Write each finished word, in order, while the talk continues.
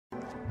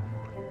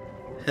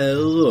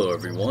Hello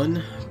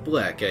everyone,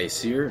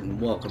 BlackIce here,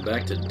 and welcome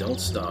back to Don't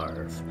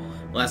Starve.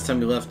 Last time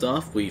we left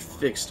off, we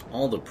fixed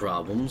all the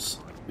problems,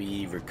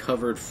 we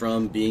recovered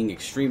from being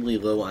extremely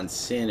low on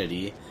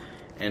sanity,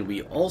 and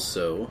we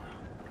also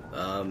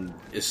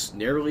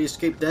narrowly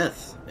escaped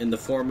death in the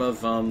form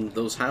of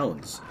those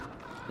hounds.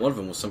 One of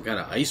them was some kind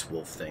of ice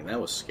wolf thing,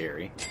 that was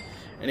scary.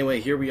 Anyway,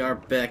 here we are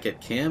back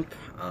at camp.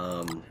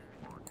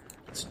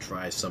 Let's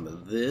try some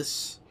of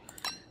this,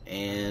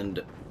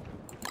 and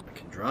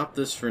drop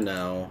this for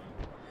now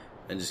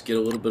and just get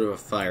a little bit of a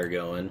fire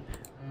going.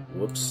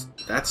 Whoops,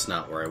 that's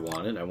not where I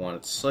want it. I want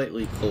it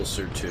slightly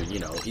closer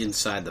to,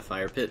 inside the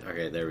fire pit.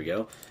 Okay, there we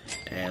go.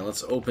 And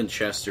let's open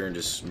Chester and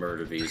just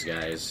murder these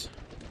guys.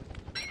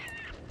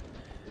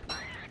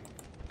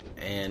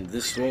 And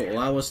this will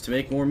allow us to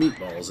make more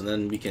meatballs, and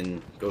then we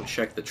can go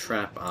check the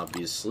trap,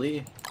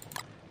 obviously.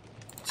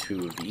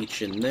 2 of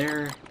each in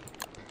there.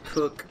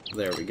 Cook.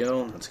 There we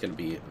go. That's going to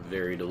be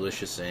very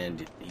delicious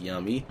and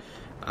yummy.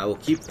 I will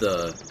keep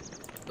the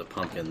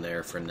pumpkin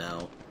there for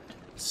now.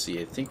 Let's see,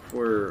 I think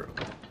we're...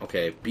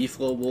 Okay,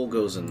 beefalo wool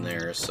goes in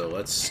there, so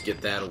let's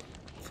get that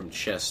from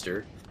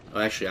Chester. Oh,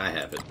 actually, I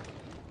have it.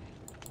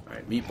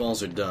 Alright,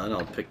 meatballs are done.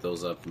 I'll pick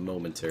those up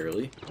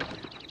momentarily.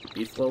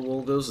 Beefalo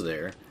wool goes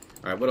there.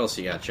 Alright, what else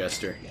you got,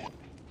 Chester?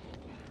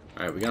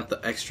 Alright, we got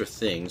the extra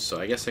thing,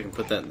 so I guess I can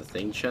put that in the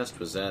thing chest.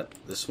 Was that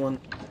this one?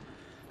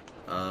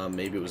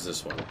 Maybe it was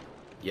this one.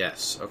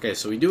 Yes. Okay,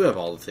 so we do have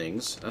all the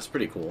things. That's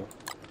pretty cool.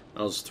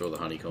 I'll just throw the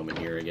honeycomb in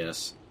here, I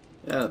guess.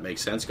 Yeah, that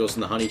makes sense. Goes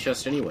in the honey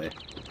chest anyway.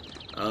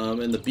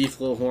 And the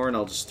beefalo horn,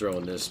 I'll just throw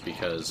in this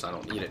because I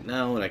don't need it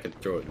now, and I can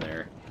throw it in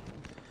there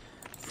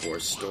for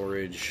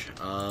storage.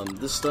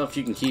 This stuff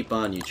you can keep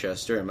on you,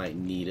 Chester. I might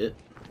need it.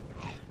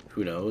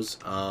 Who knows?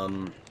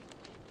 Let's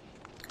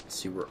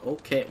see, we're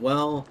okay.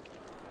 Well,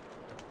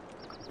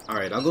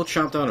 alright, I'll go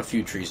chop down a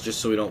few trees just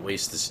so we don't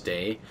waste this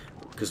day.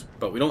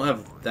 But we don't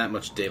have that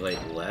much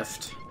daylight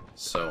left,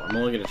 so I'm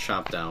only going to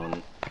chop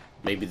down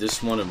maybe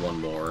this one and one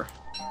more.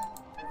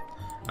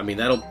 I mean,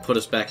 that'll put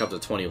us back up to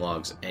 20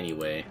 logs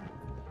anyway.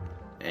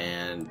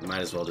 And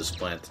might as well just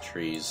plant the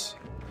trees,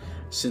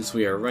 since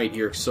we are right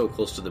here so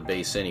close to the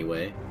base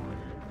anyway.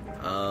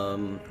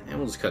 And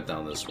we'll just cut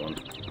down this one.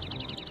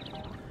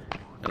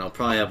 And I'll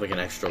probably have like an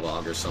extra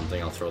log or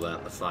something. I'll throw that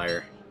in the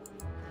fire.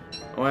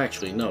 Oh,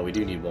 actually, no, we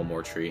do need one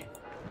more tree.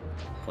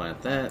 Plant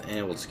that,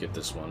 and we'll skip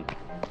this one.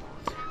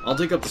 I'll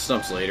dig up the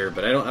stumps later,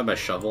 but I don't have my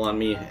shovel on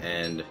me,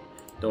 and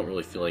don't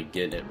really feel like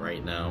getting it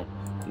right now.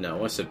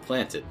 No, I said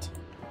plant it.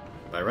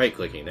 By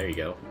right-clicking, there you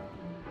go.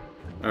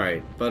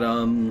 Alright, but,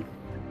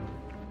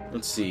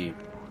 let's see.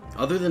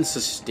 Other than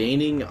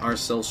sustaining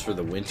ourselves for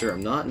the winter,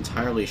 I'm not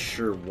entirely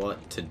sure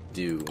what to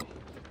do.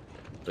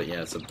 But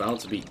yeah, it's about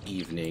to be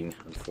evening,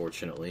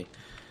 unfortunately.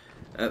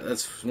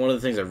 That's one of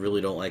the things I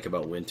really don't like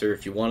about winter.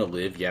 If you want to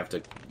live, you have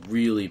to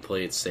really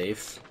play it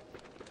safe.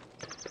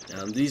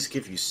 These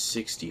give you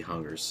 60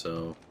 hunger,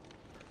 so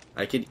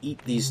I could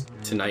eat these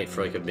tonight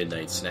for like a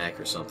midnight snack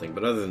or something,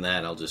 but other than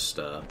that, I'll just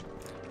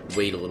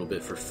wait a little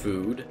bit for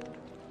food.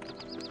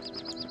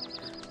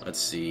 Let's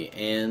see,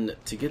 and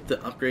to get the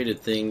upgraded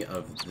thing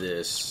of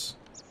this,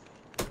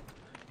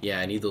 yeah,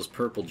 I need those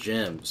purple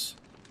gems.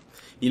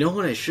 You know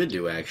what I should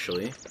do,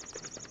 actually?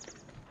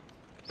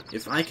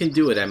 If I can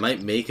do it, I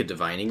might make a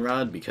divining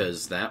rod,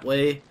 because that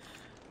way,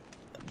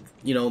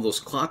 you know, those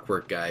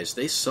clockwork guys,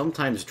 they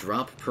sometimes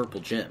drop purple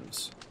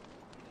gems.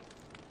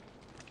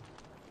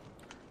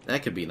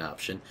 That could be an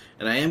option.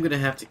 And I am going to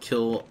have to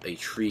kill a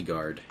tree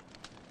guard.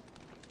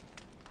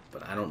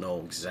 But I don't know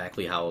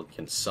exactly how I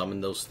can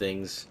summon those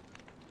things.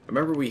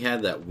 Remember we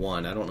had that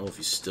one. I don't know if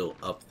he's still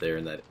up there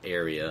in that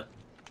area.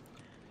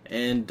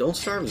 And Don't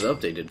Starve is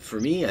updated. For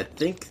me, I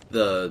think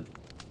the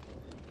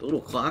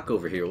little clock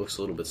over here looks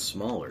a little bit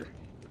smaller.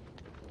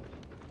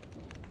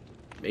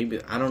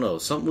 Maybe, I don't know.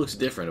 Something looks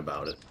different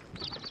about it.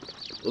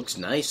 Looks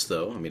nice,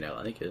 though. I mean, I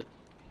like it.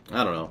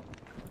 I don't know.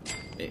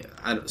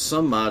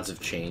 Some mods have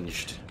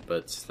changed,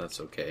 but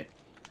that's okay.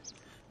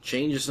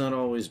 Change is not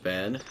always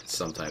bad.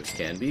 Sometimes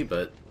can be,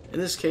 but in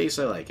this case,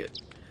 I like it.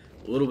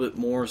 A little bit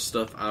more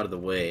stuff out of the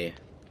way.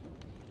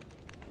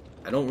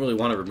 I don't really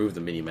want to remove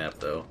the minimap,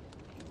 though.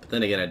 But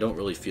then again, I don't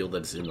really feel that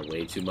it's in the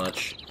way too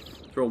much.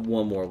 Throw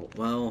one more.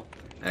 Well,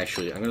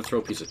 actually, I'm going to throw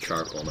a piece of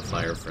charcoal in the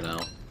fire for now.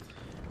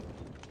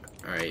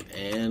 Alright,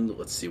 and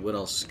let's see, what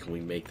else can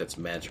we make that's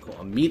magical?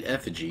 A meat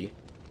effigy.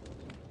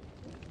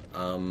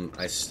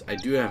 I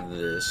do have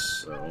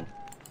this, so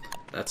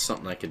that's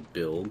something I could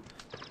build.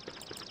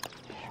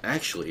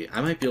 Actually,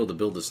 I might be able to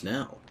build this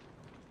now.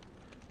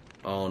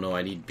 Oh no,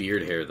 I need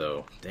beard hair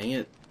though. Dang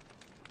it.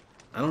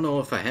 I don't know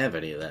if I have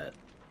any of that.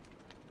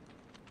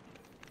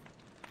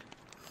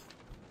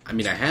 I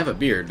mean, I have a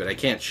beard, but I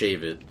can't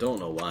shave it. Don't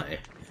know why.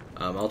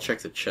 I'll check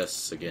the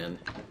chests again.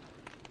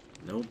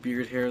 No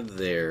beard hair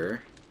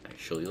there.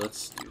 Actually,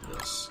 let's do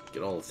this.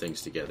 Get all the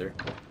things together.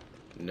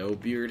 No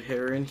beard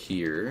hair in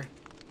here.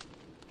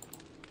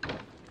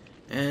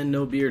 And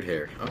no beard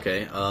hair.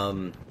 Okay,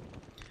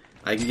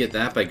 I can get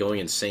that by going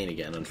insane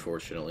again,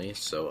 unfortunately.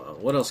 So,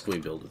 what else can we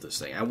build with this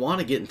thing? I want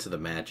to get into the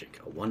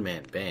magic. A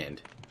one-man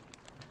band.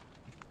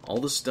 All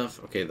this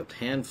stuff... Okay, the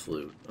pan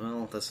flute.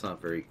 Well, that's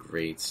not very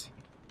great.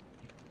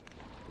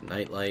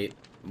 Nightlight.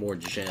 More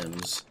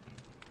gems.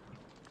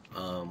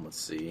 Let's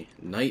see.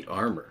 Knight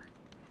armor.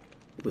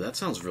 Ooh, that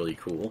sounds really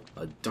cool.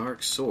 A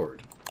dark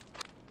sword.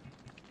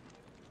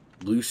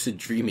 Lucid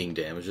dreaming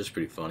damage. That's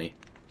pretty funny.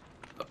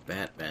 A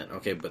Batman.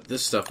 Okay, but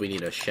this stuff we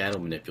need a shadow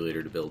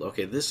manipulator to build.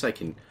 Okay, this I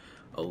can...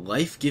 A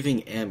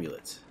life-giving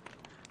amulet.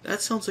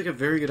 That sounds like a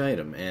very good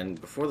item. And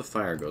before the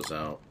fire goes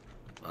out,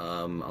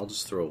 I'll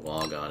just throw a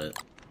log on it.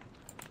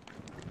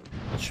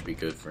 That should be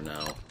good for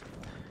now.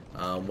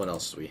 What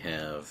else do we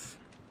have?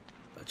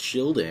 A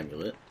chilled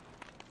amulet.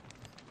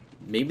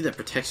 Maybe that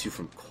protects you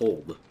from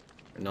cold.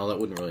 No, that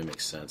wouldn't really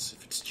make sense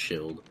if it's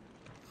chilled.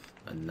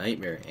 A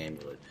nightmare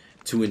amulet.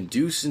 To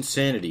induce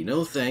insanity.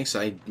 No thanks,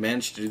 I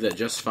managed to do that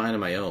just fine on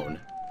my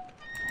own.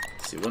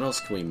 Let's see, what else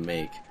can we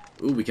make?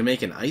 Ooh, we can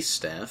make an ice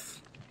staff.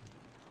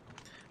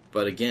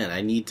 But again,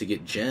 I need to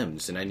get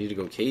gems, and I need to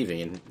go caving,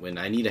 and when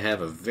I need to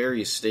have a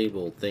very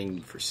stable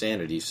thing for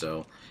sanity,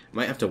 so I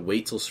might have to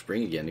wait till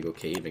spring again to go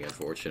caving,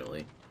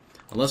 unfortunately.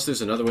 Unless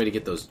there's another way to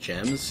get those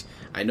gems.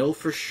 I know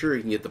for sure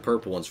you can get the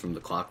purple ones from the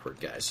clockwork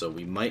guys, so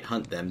we might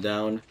hunt them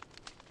down.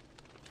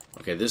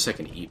 Okay, this I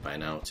can eat by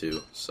now,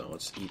 too. So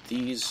let's eat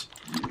these,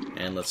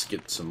 and let's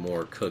get some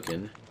more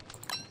cooking.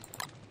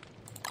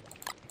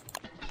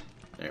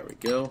 There we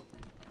go.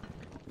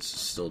 This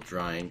is still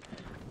drying.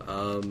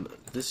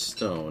 This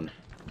stone...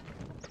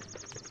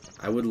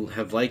 I would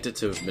have liked it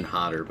to have been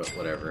hotter, but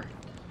whatever.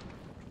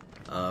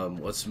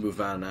 Let's move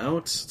on out.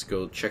 Let's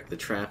go check the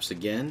traps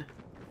again.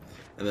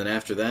 And then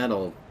after that,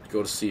 I'll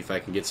go to see if I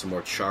can get some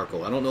more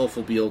charcoal. I don't know if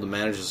we'll be able to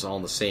manage this all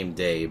in the same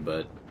day,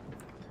 but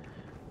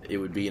it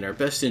would be in our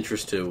best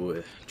interest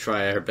to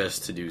try our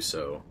best to do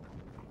so.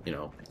 You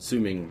know,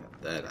 assuming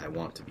that I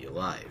want to be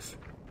alive.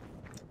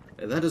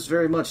 And that is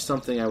very much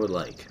something I would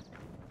like.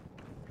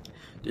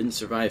 Didn't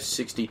survive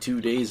 62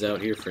 days out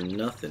here for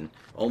nothing.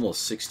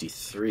 Almost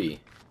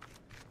 63.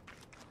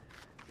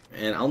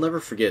 And I'll never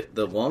forget,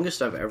 the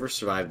longest I've ever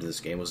survived in this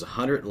game was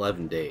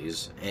 111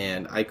 days.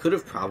 And I could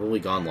have probably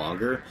gone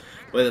longer,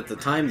 but at the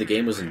time the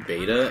game was in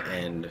beta,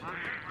 and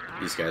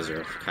these guys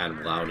are kind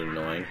of loud and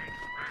annoying.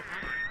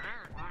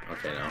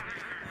 Okay, no.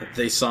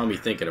 They saw me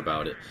thinking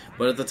about it.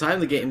 But at the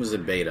time the game was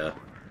in beta,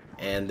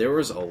 and there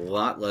was a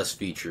lot less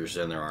features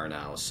than there are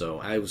now. So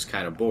I was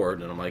kind of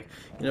bored, and I'm like,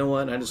 you know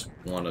what, I just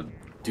want to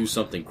do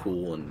something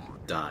cool and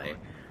die.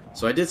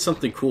 So I did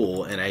something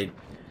cool, and I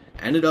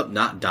ended up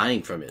not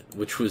dying from it,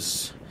 which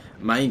was...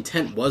 My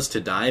intent was to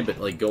die, but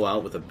like go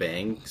out with a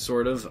bang,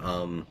 sort of.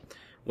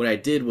 What I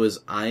did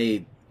was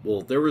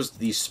well, there was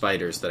these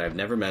spiders that I've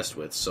never messed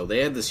with, so they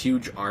had this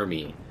huge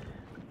army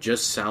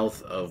just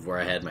south of where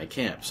I had my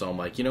camp. So I'm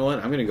like, you know what,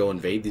 I'm going to go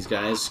invade these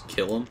guys,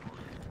 kill them,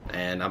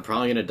 and I'm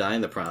probably going to die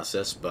in the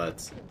process,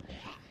 but,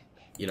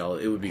 you know,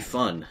 it would be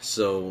fun.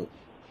 So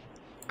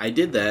I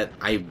did that.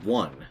 I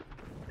won.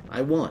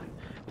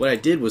 What I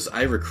did was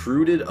I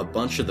recruited a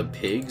bunch of the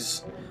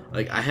pigs.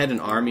 Like, I had an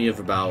army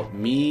of about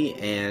me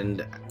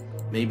and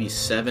maybe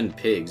 7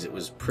 pigs. It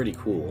was pretty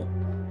cool.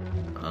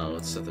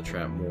 Let's set the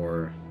trap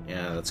more.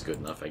 Yeah, that's good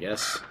enough, I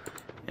guess.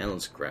 And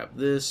let's grab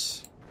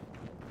this.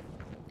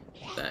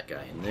 That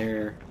guy in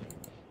there.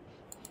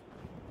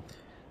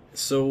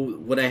 So,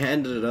 what I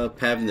ended up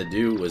having to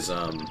do was,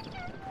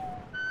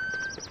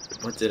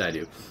 what did I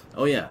do?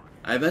 Oh yeah,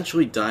 I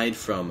eventually died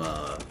from,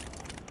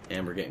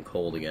 and we're getting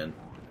cold again.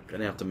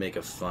 Gonna have to make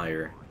a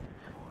fire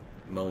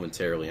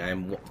momentarily. I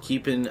am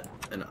keeping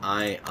an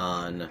eye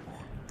on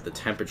the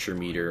temperature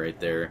meter right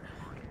there.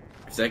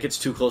 If that gets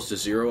too close to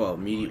 0, I'll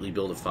immediately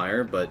build a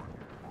fire, but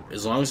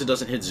as long as it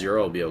doesn't hit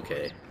 0, I'll be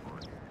okay.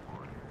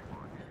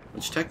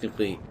 Which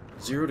technically,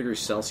 0 degrees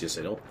Celsius,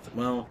 I don't...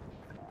 Well,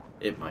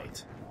 it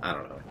might. I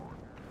don't know.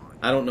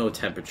 I don't know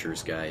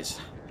temperatures, guys.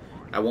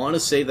 I want to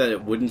say that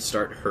it wouldn't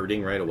start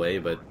hurting right away,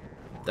 but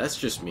that's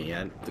just me.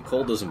 The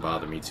cold doesn't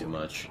bother me too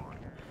much.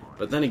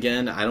 But then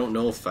again, I don't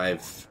know if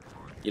I've...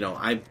 You know,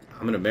 I'm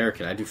an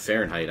American. I do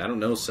Fahrenheit. I don't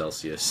know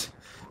Celsius.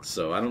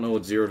 So I don't know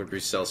what 0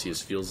 degrees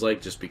Celsius feels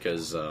like, just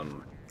because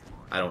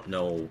I don't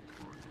know.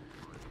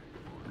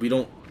 We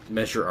don't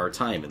measure our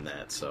time in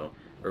that, so...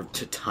 Or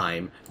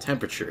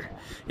temperature.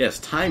 Yes,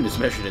 time is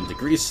measured in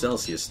degrees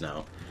Celsius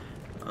now.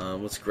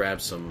 Let's grab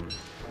some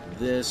of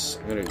this.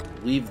 I'm going to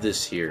leave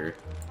this here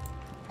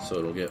so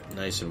it'll get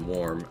nice and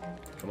warm.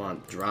 Come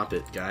on, drop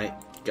it, guy.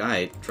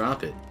 Guy,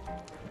 drop it.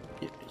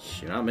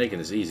 You're not making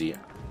this easy.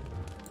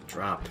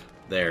 Drop.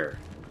 There.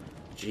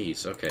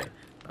 Jeez, okay.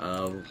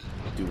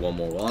 Do one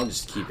more log,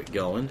 just keep it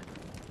going.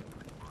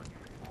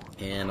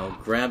 And I'll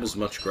grab as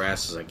much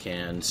grass as I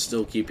can,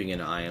 still keeping an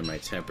eye on my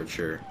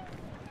temperature.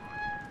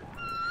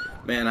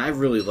 Man, I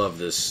really love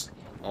this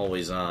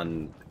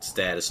always-on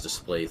status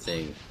display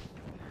thing,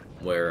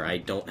 where I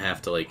don't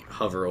have to, like,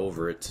 hover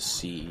over it to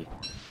see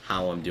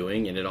how I'm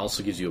doing, and it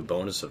also gives you a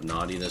bonus of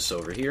naughtiness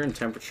over here and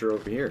temperature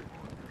over here.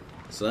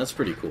 So that's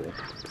pretty cool.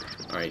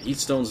 Alright, heat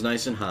stone's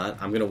nice and hot.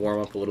 I'm going to warm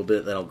up a little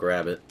bit, then I'll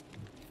grab it.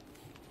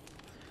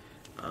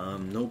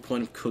 No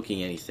point of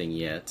cooking anything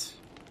yet.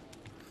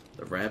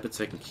 The rabbits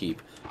I can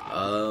keep.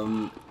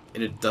 And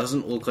it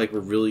doesn't look like we're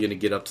really going to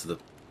get up to the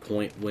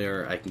point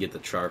where I can get the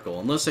charcoal.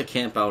 Unless I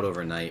camp out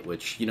overnight,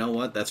 which, you know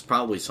what? That's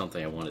probably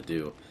something I want to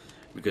do.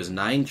 Because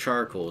 9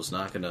 charcoal is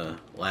not going to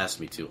last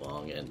me too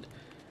long, and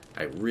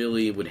I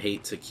really would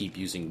hate to keep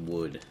using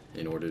wood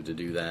in order to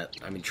do that.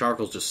 I mean,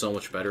 charcoal's just so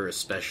much better,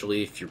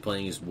 especially if you're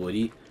playing as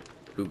Woody,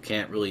 who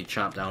can't really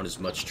chop down as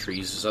much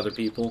trees as other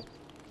people.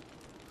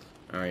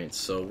 Alright,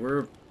 so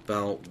we're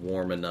about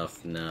warm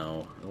enough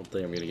now. I don't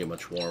think I'm going to get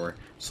much warmer.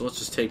 So let's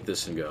just take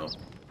this and go.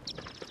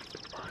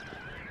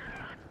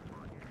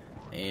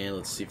 And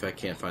let's see if I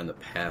can't find the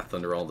path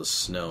under all the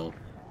snow.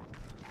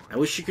 I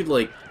wish you could,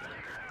 like,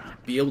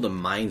 be able to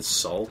mine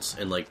salt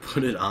and, like,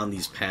 put it on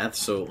these paths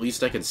so at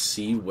least I can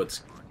see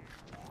what's,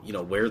 you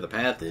know, where the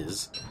path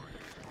is.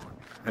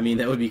 I mean,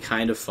 that would be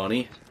kind of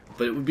funny,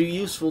 but it would be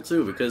useful,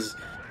 too, because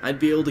I'd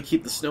be able to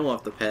keep the snow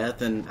off the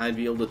path and I'd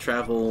be able to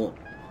travel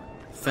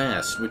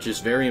fast, which is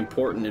very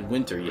important in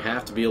winter. You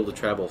have to be able to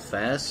travel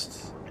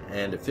fast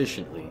and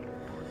efficiently.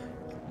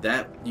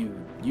 That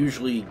you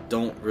usually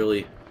don't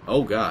really...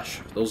 Oh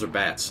gosh, those are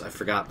bats. I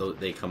forgot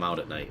they come out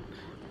at night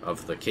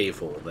of the cave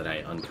hole that I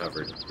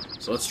uncovered.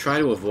 So let's try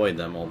to avoid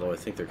them, although I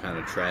think they're kind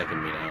of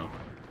tracking me now.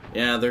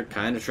 Yeah, they're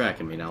kind of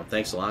tracking me now.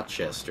 Thanks a lot,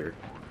 Chester.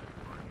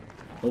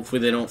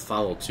 Hopefully they don't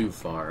follow too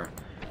far.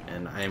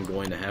 And I am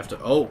going to have to...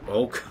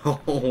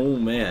 Oh,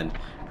 man.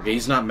 Okay,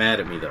 he's not mad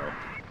at me, though.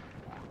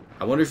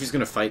 I wonder if he's going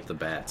to fight the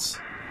bats.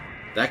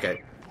 That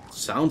guy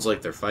sounds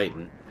like they're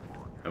fighting.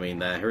 I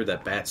mean, I heard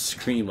that bat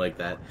scream like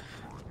that.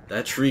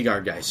 That tree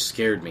guard guy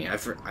scared me.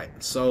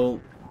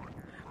 So,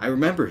 I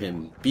remember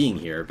him being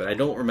here, but I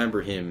don't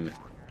remember him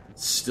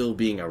still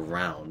being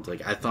around.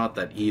 Like, I thought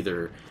that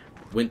either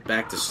went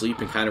back to sleep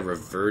and kind of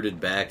reverted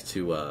back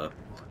to, let's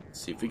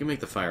see if we can make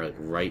the fire, like,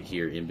 right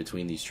here in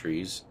between these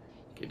trees.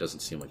 Okay, it doesn't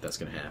seem like that's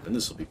going to happen.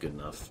 This will be good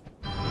enough.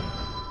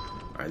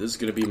 Alright, this is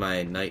going to be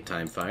my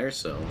nighttime fire,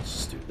 so let's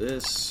just do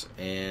this,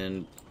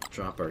 and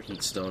drop our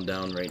heat stone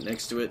down right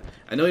next to it.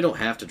 I know you don't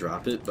have to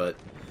drop it, but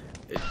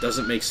it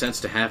doesn't make sense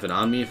to have it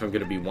on me if I'm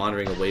going to be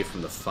wandering away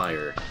from the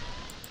fire.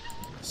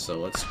 So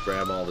let's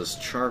grab all this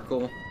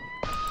charcoal.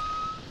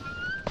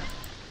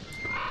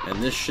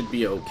 And this should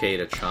be okay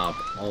to chop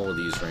all of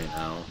these right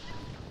now.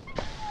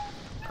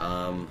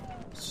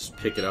 Let's just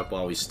pick it up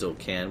while we still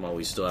can, while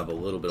we still have a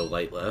little bit of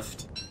light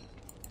left.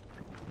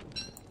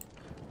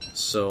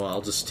 So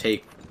I'll just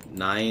take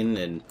 9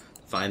 and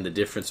find the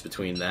difference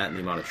between that and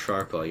the amount of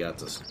charcoal I got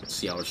to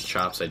see how much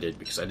chops I did,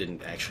 because I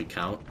didn't actually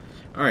count.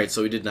 Alright,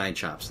 so we did 9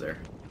 chops there.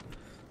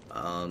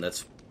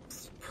 That's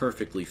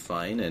perfectly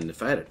fine, and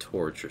if I had a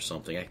torch or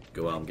something, I could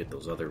go out and get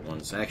those other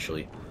ones.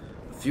 Actually,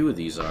 a few of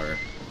these are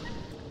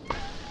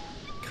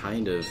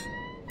kind of...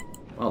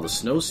 Wow, the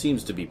snow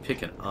seems to be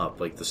picking up,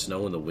 like the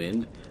snow and the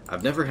wind.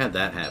 I've never had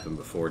that happen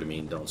before to me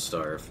in Don't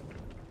Starve.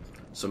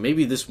 So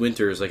maybe this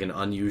winter is like an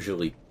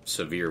unusually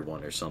severe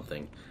one or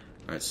something.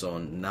 Alright, so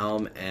now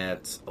I'm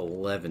at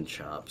 11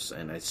 chops,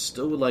 and I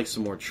still would like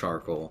some more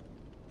charcoal,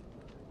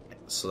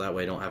 so that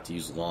way I don't have to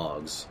use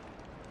logs.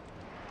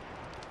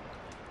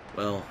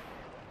 Well,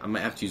 I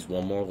might have to use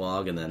one more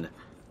log, and then,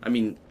 I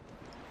mean,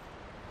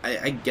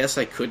 I guess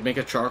I could make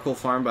a charcoal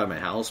farm by my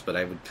house, but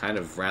I would kind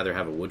of rather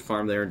have a wood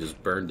farm there and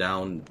just burn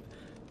down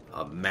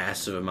a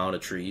massive amount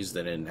of trees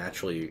than a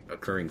naturally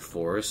occurring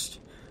forest.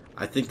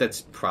 I think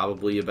that's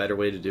probably a better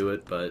way to do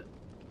it, but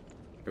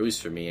at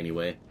least for me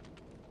anyway.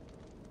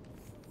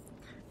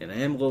 And I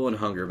am low on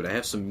hunger, but I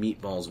have some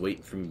meatballs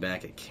waiting for me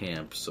back at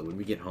camp, so when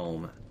we get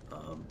home...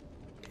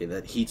 okay,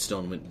 that heat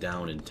stone went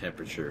down in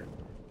temperature.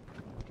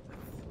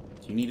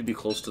 Do you need to be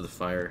close to the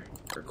fire?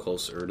 Or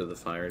closer to the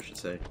fire, I should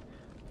say.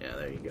 Yeah,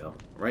 there you go.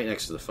 Right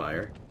next to the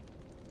fire.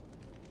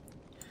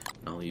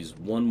 I'll use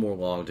one more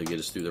log to get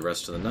us through the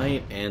rest of the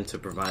night, and to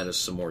provide us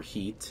some more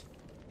heat.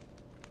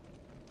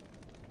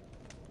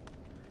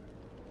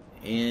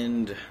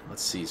 And,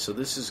 let's see, so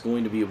this is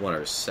going to be, what,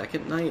 our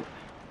second night?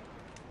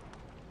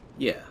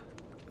 Yeah,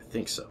 I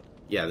think so.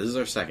 Yeah, this is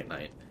our second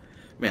night.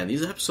 Man,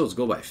 these episodes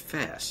go by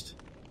fast.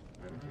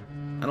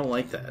 I don't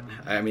like that.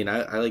 I mean,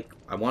 I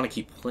want to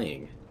keep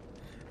playing.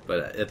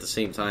 But at the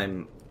same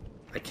time,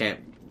 I can't,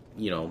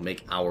 you know,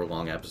 make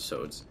hour-long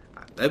episodes.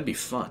 That'd be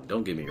fun,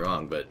 don't get me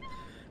wrong, but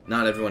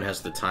not everyone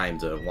has the time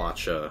to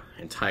watch an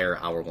entire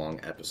hour-long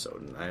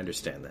episode, and I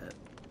understand that.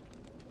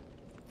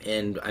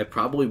 And I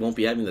probably won't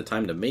be having the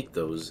time to make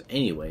those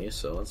anyway,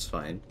 so that's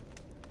fine.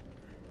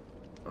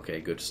 Okay,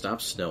 good.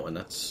 Stop snowing.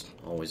 That's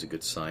always a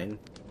good sign.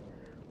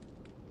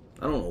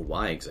 I don't know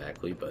why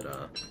exactly, but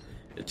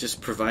it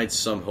just provides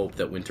some hope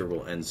that winter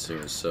will end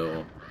soon.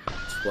 So,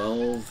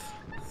 12,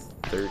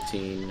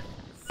 13,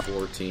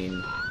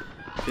 14,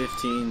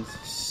 15,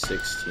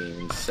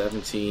 16,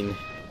 17,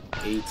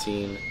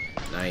 18,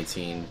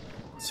 19,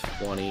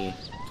 20,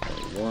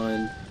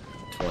 21,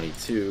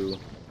 22,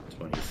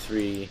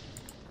 23...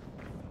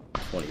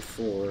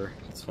 24,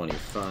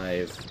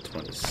 25,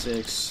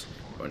 26,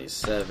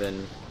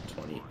 27,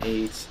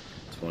 28,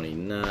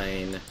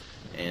 29,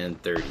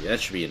 and 30. That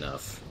should be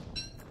enough.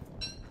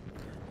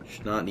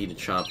 Should not need to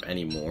chop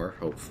anymore,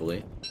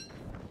 hopefully.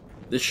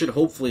 This should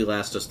hopefully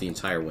last us the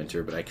entire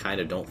winter, but I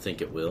kind of don't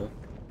think it will.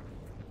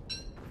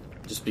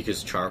 Just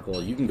because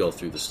charcoal, you can go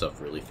through the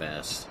stuff really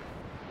fast.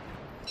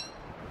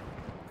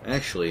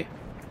 Actually,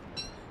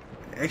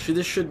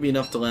 this should be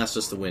enough to last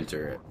us the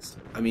winter.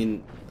 I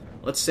mean,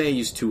 let's say I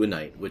use 2 a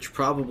night, which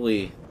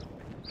probably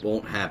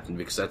won't happen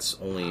because that's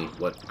only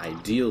what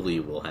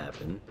ideally will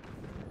happen.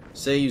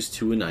 Say I use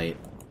 2 a night.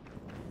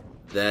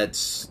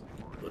 That's,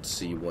 let's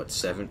see, what,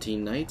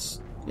 17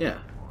 nights? Yeah.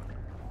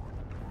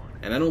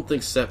 And I don't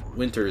think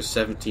winter is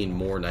 17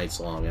 more nights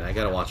long, and I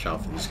gotta watch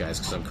out for these guys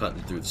because I'm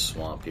cutting through the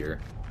swamp here.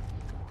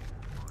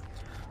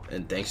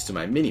 And thanks to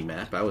my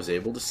mini-map, I was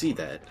able to see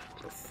that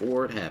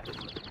before it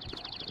happened.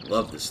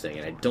 Love this thing,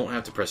 and I don't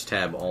have to press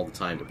tab all the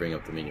time to bring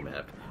up the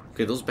mini-map.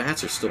 Okay, those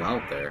bats are still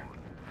out there.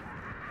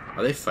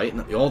 Are they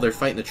fighting? Oh, they're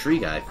fighting the tree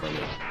guy for me.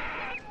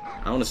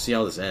 I want to see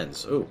how this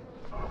ends. Oh.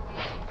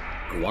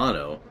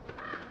 Guano.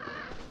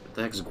 What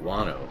the heck is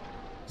guano?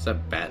 Is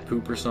that bat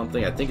poop or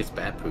something? I think it's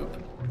bat poop.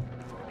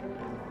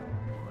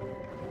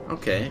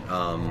 Okay,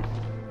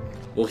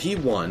 well, he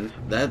won.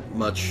 That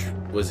much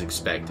was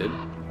expected.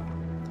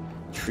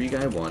 Tree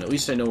guy won. At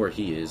least I know where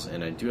he is,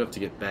 and I do have to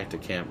get back to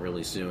camp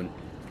really soon.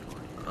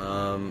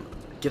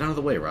 Get out of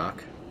the way,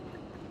 Rock.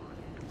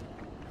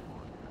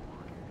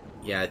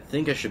 Yeah, I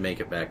think I should make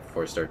it back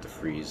before I start to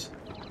freeze.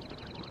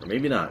 Or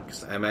maybe not,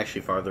 because I'm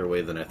actually farther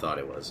away than I thought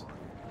it was.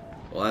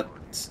 Well,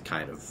 that's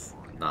kind of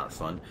not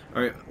fun.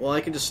 Alright, well,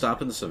 I can just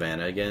stop in the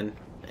savannah again,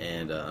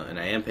 and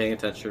I am paying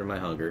attention to my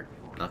hunger.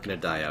 I'm not going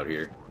to die out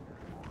here.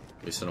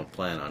 At least I don't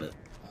plan on it.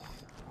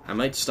 I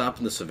might stop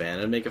in the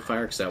savannah and make a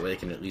fire, because that way I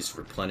can at least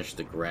replenish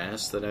the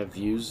grass that I've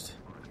used.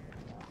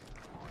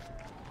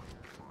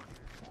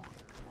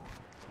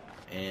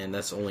 And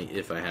that's only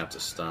if I have to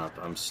stop.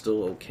 I'm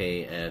still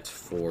okay at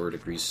 4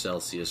 degrees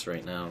Celsius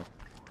right now.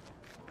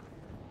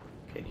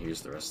 Okay, and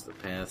here's the rest of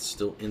the path.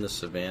 Still in the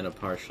savannah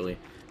partially.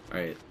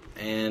 Alright,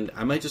 and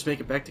I might just make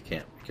it back to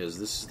camp, because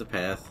this is the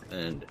path,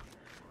 and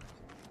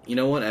you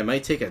know what? I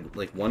might take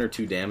like 1 or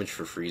 2 damage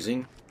for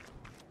freezing.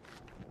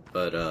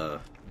 But,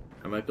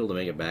 I might be able to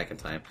make it back in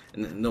time.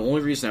 And the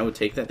only reason I would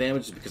take that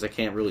damage is because I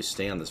can't really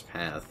stay on this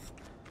path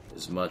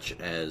as much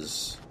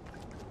as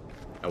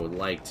I would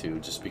like to,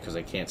 just because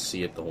I can't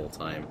see it the whole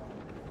time.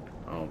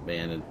 Oh,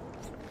 man.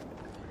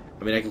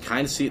 I mean, I can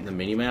kind of see it in the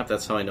mini-map.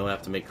 That's how I know I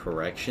have to make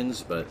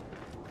corrections, but,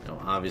 you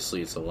know,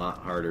 obviously it's a lot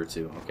harder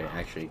to... Okay,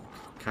 actually,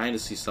 kind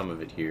of see some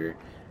of it here.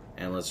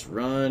 And let's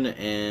run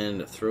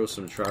and throw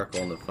some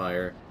charcoal in the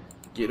fire.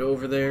 Get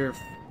over there.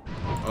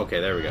 Okay,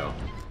 there we go.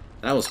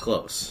 That was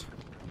close.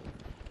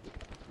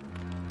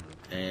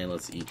 And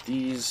let's eat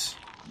these.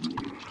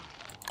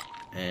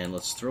 And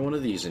let's throw one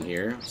of these in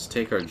here. Let's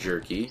take our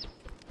jerky.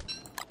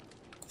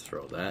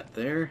 Throw that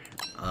there.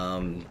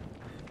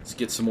 Let's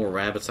get some more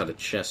rabbits out of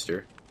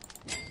Chester.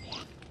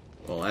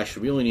 Well,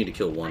 actually, we only need to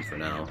kill 1 for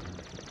now.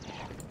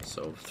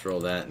 So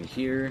throw that in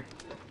here.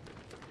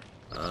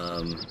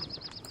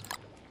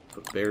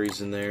 Put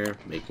berries in there.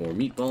 Make more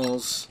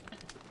meatballs.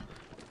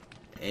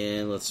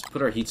 And let's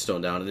put our heat stone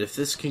down. And if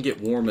this can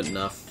get warm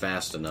enough,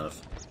 fast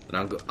enough,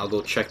 then I'll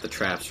go check the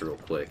traps real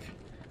quick.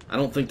 I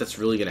don't think that's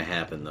really going to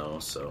happen, though,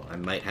 so I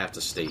might have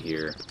to stay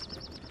here.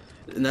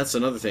 And that's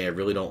another thing I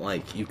really don't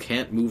like. You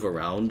can't move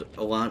around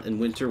a lot in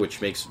winter,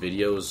 which makes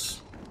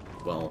videos,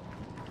 well,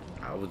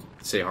 I would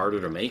say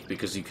harder to make,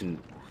 because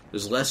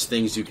there's less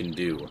things you can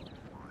do,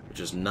 which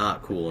is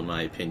not cool in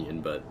my opinion,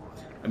 but,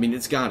 I mean,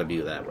 it's gotta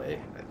be that way.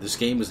 This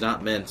game was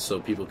not meant so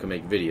people can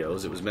make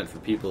videos. It was meant for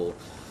people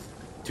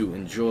to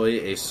enjoy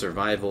a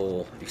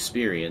survival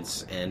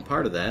experience, and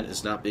part of that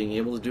is not being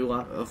able to do a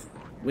lot of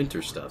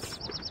winter stuff.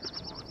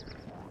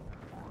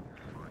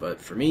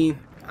 But for me,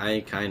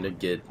 I kind of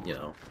get, you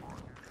know,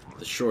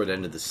 the short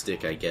end of the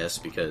stick, I guess,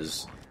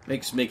 because it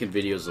makes making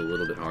videos a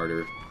little bit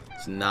harder.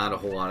 There's not a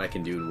whole lot I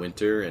can do in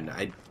winter, and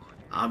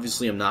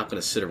obviously I'm not going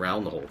to sit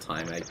around the whole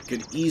time. I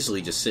could easily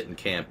just sit in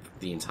camp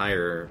the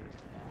entire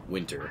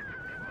winter,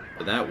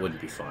 but that wouldn't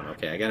be fun.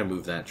 Okay, I gotta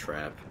move that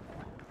trap.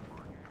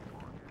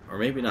 Or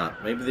maybe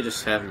not. Maybe they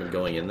just haven't been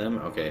going in them.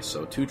 Okay,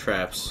 so 2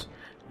 traps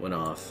went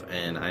off,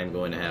 and I'm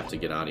going to have to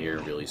get out of here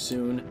really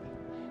soon.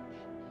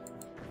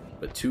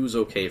 But 2's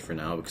okay for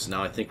now, because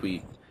now I think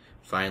we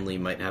finally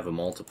might have a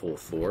multiple of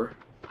 4.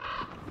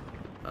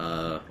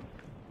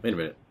 Wait a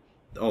minute.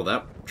 Oh,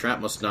 that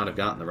trap must not have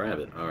gotten the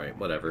rabbit. Alright,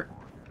 whatever.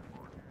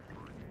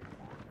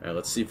 Alright,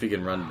 let's see if we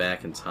can run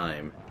back in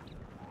time.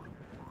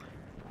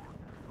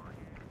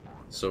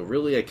 So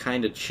really, I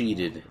kind of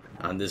cheated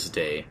on this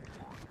day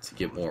to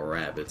get more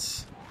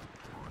rabbits.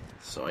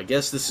 So I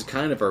guess this is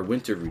kind of our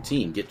winter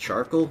routine. Get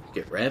charcoal,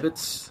 get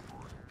rabbits,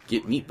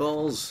 get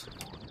meatballs,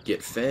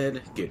 get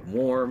fed, get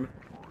warm.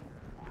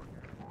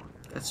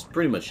 That's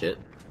pretty much it.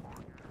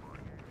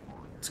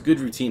 It's a good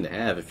routine to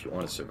have if you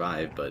want to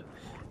survive, but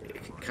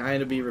it can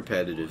kind of be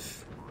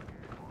repetitive.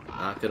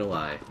 Not gonna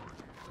lie.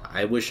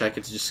 I wish I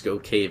could just go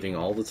caving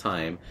all the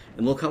time.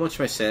 And look how much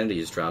my sanity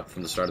has dropped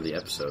from the start of the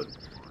episode.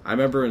 I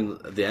remember in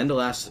the end of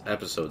last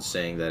episode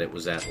saying that it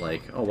was at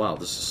like, oh wow,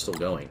 this is still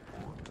going.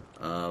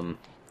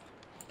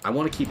 I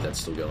want to keep that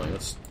still going.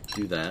 Let's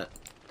do that.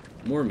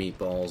 More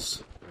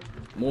meatballs.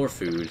 More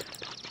food.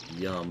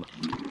 Yum.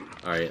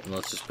 Alright, and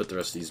let's just put the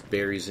rest of these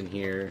berries in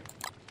here.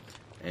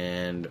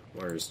 And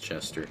where's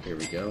Chester? Here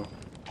we go.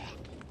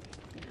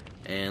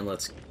 And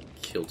let's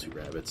kill 2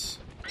 rabbits.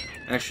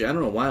 Actually, I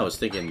don't know why I was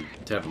thinking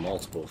to have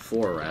multiple.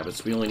 4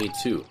 rabbits. We only need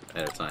 2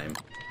 at a time.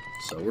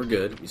 So we're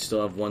good. We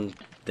still have 1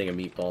 thing of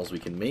meatballs we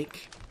can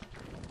make.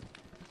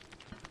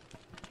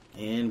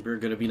 And we're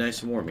going to be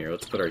nice and warm here.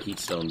 Let's put our heat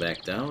stone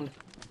back down.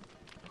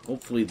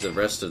 Hopefully the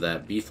rest of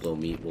that beefalo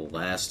meat will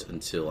last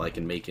until I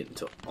can make it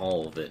into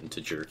all of it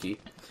into jerky.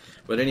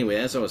 But anyway,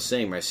 as I was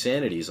saying, my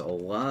sanity is a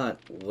lot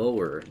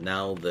lower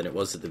now than it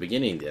was at the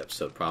beginning of the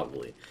episode,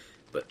 probably.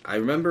 But I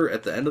remember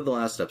at the end of the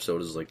last episode, it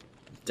was like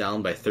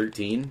down by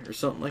 13 or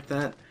something like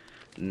that.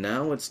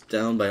 Now it's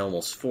down by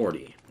almost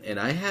 40. And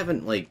I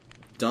haven't, like,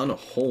 done a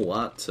whole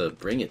lot to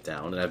bring it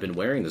down. And I've been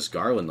wearing this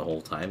garland the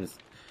whole time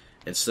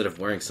instead of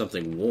wearing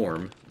something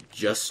warm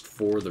just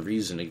for the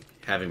reason of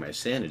having my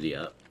sanity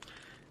up.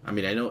 I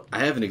mean, I know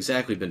I haven't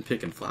exactly been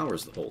picking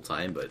flowers the whole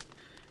time, but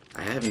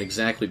I haven't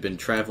exactly been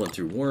traveling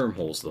through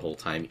wormholes the whole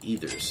time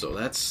either, so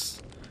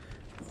that's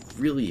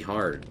really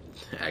hard,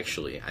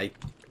 actually. I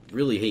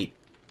really hate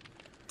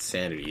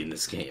sanity in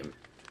this game.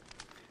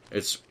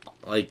 It's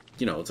like,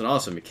 you know, it's an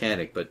awesome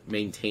mechanic, but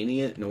maintaining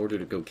it in order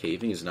to go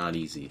caving is not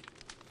easy.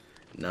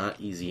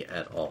 Not easy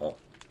at all.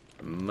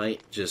 I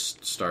might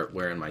just start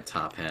wearing my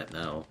top hat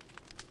now.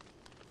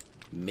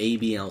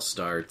 Maybe I'll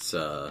start,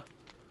 let's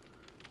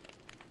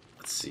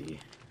see.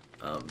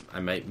 I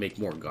might make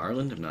more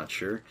garland, I'm not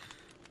sure.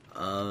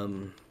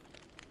 Let's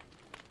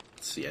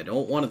see, I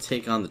don't want to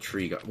take on the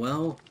tree guard.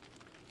 Well,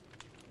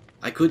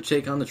 I could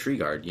take on the tree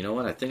guard. You know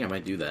what? I think I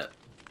might do that.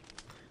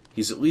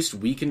 He's at least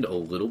weakened a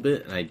little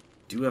bit, and I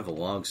do have a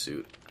log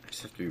suit. I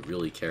just have to be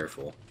really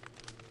careful.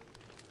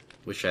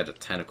 Wish I had a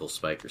tentacle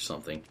spike or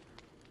something.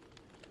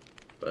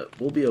 But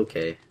we'll be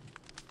okay.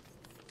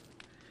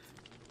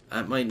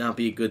 That might not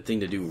be a good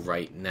thing to do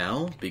right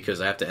now, because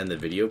I have to end the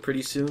video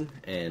pretty soon,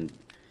 and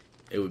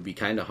it would be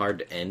kind of hard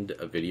to end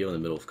a video in the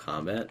middle of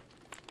combat.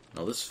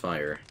 Now this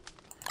fire,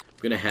 I'm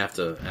going to have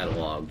to add a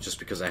log, just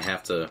because I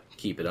have to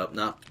keep it up,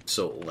 not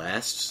so it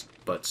lasts,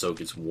 but so it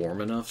gets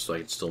warm enough so I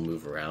can still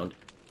move around.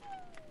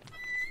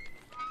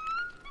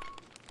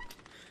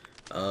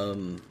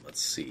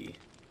 Let's see.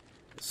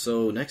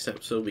 So next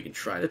episode we can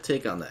try to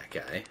take on that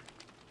guy.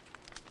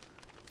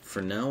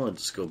 For now, I'll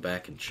just go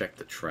back and check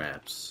the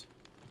traps.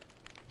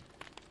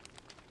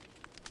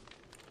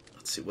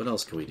 Let's see, what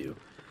else can we do?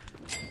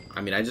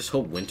 I mean, I just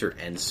hope winter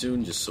ends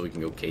soon, just so we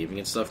can go caving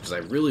and stuff, because I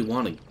really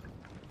want to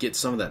get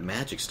some of that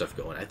magic stuff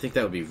going. I think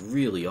that would be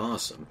really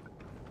awesome.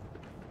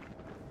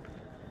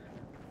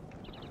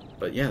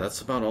 But yeah,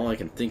 that's about all I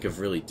can think of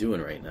really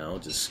doing right now.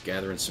 Just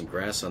gathering some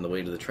grass on the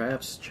way to the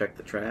traps, check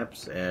the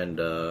traps, and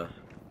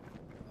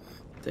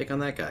take on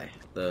that guy,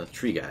 the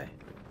tree guy.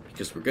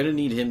 Because we're going to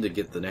need him to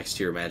get the next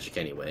tier of magic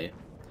anyway.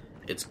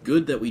 It's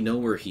good that we know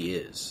where he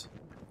is.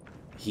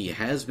 He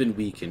has been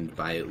weakened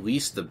by at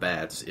least the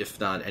bats, if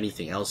not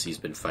anything else he's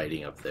been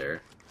fighting up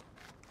there.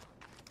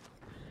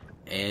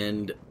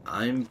 And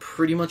I'm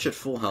pretty much at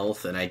full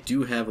health, and I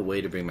do have a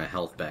way to bring my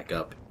health back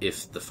up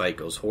if the fight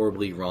goes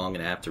horribly wrong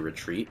and I have to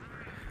retreat.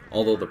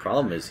 Although the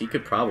problem is, he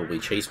could probably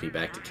chase me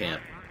back to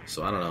camp.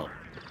 So I don't know.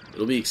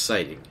 It'll be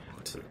exciting,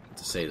 to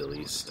say the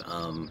least.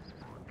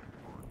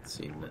 Let's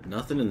see,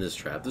 nothing in this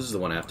trap. This is the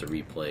one I have to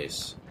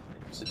replace,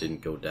 because it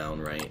didn't go down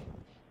right.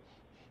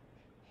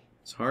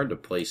 It's hard to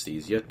place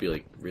these. You have to be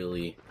like,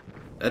 really...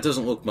 That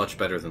doesn't look much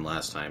better than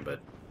last time, but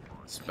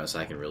it's the best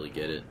I can really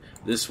get it.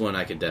 This one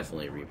I can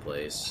definitely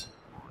replace.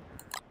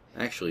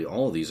 Actually,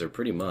 all of these are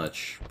pretty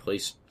much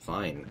placed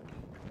fine.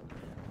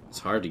 It's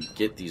hard to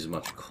get these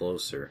much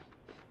closer.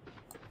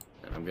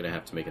 And I'm going to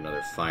have to make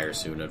another fire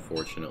soon,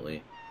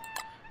 unfortunately.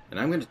 And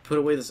I'm going to put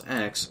away this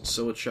axe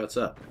so it shuts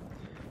up.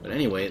 But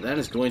anyway, that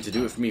is going to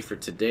do it for me for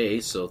today,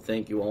 so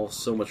thank you all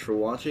so much for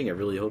watching. I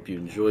really hope you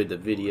enjoyed the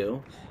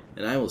video,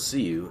 and I will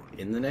see you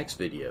in the next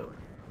video.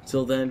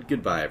 Till then,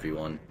 goodbye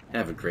everyone.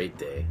 Have a great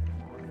day.